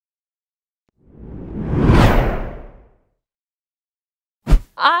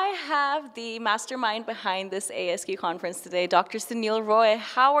I have the mastermind behind this ASQ conference today, Dr. Sunil Roy.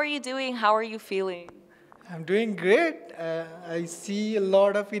 How are you doing? How are you feeling? I'm doing great. I see a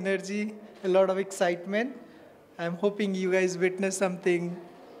lot of energy, a lot of excitement. I'm hoping you guys witness something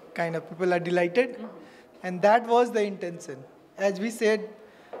kind of people are delighted. And that was the intention. As we said,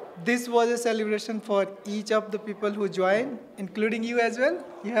 this was a celebration for each of the people who joined, including you as well.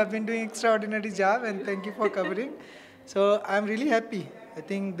 You have been doing extraordinary job and thank you for covering. So I'm really happy. I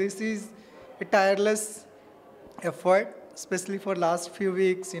think this is a tireless effort, especially for last few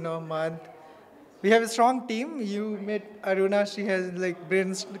weeks, month. We have a strong team. You met Aruna. She has like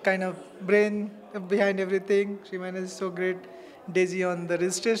brain behind everything. She manages so great. Daisy on the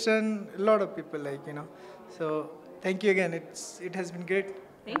registration. A lot of people So thank you again. It has been great.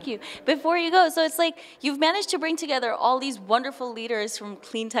 Thank you. Before you go, so it's like you've managed to bring together all these wonderful leaders from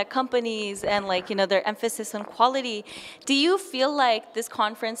clean tech companies and their emphasis on quality. Do you feel like this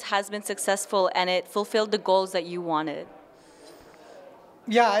conference has been successful and it fulfilled the goals that you wanted?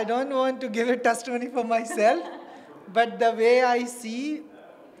 Yeah, I don't want to give a testimony for myself, but the way I see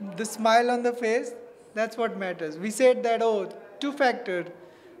the smile on the face, that's what matters. We said that, two-factor.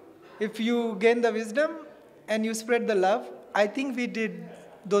 If you gain the wisdom and you spread the love, I think we did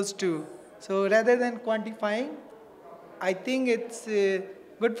those two. So rather than quantifying, I think it's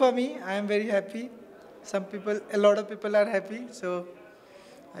good for me. I am very happy. A lot of people are happy. So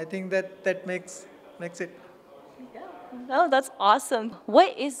I think that makes it. Oh, that's awesome.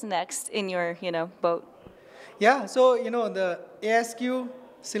 What is next in your, boat? Yeah, so, the ASQ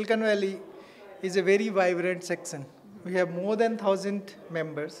Silicon Valley is a very vibrant section. We have more than 1,000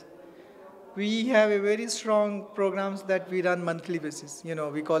 members. We have a very strong programs that we run monthly basis.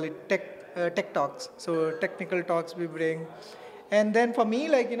 We call it tech talks. So technical talks we bring. And then for me,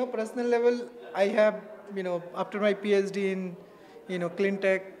 personal level, I have, after my PhD in, clean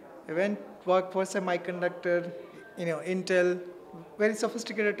tech, I went work for semiconductor, Intel, very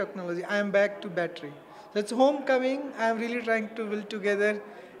sophisticated technology. I am back to battery. So it's homecoming. I'm really trying to build together,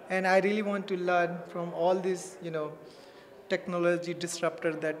 and I really want to learn from all these, technology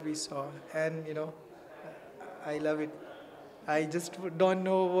disruptor that we saw. And, I love it. I just don't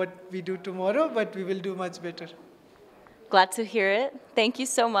know what we do tomorrow, but we will do much better. Glad to hear it. Thank you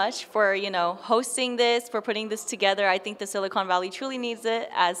so much for, hosting this, for putting this together. I think the Silicon Valley truly needs it.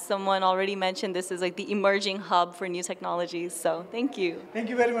 As someone already mentioned, this is like the emerging hub for new technologies. So thank you. Thank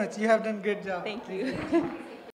you very much. You have done a great job. Thank you.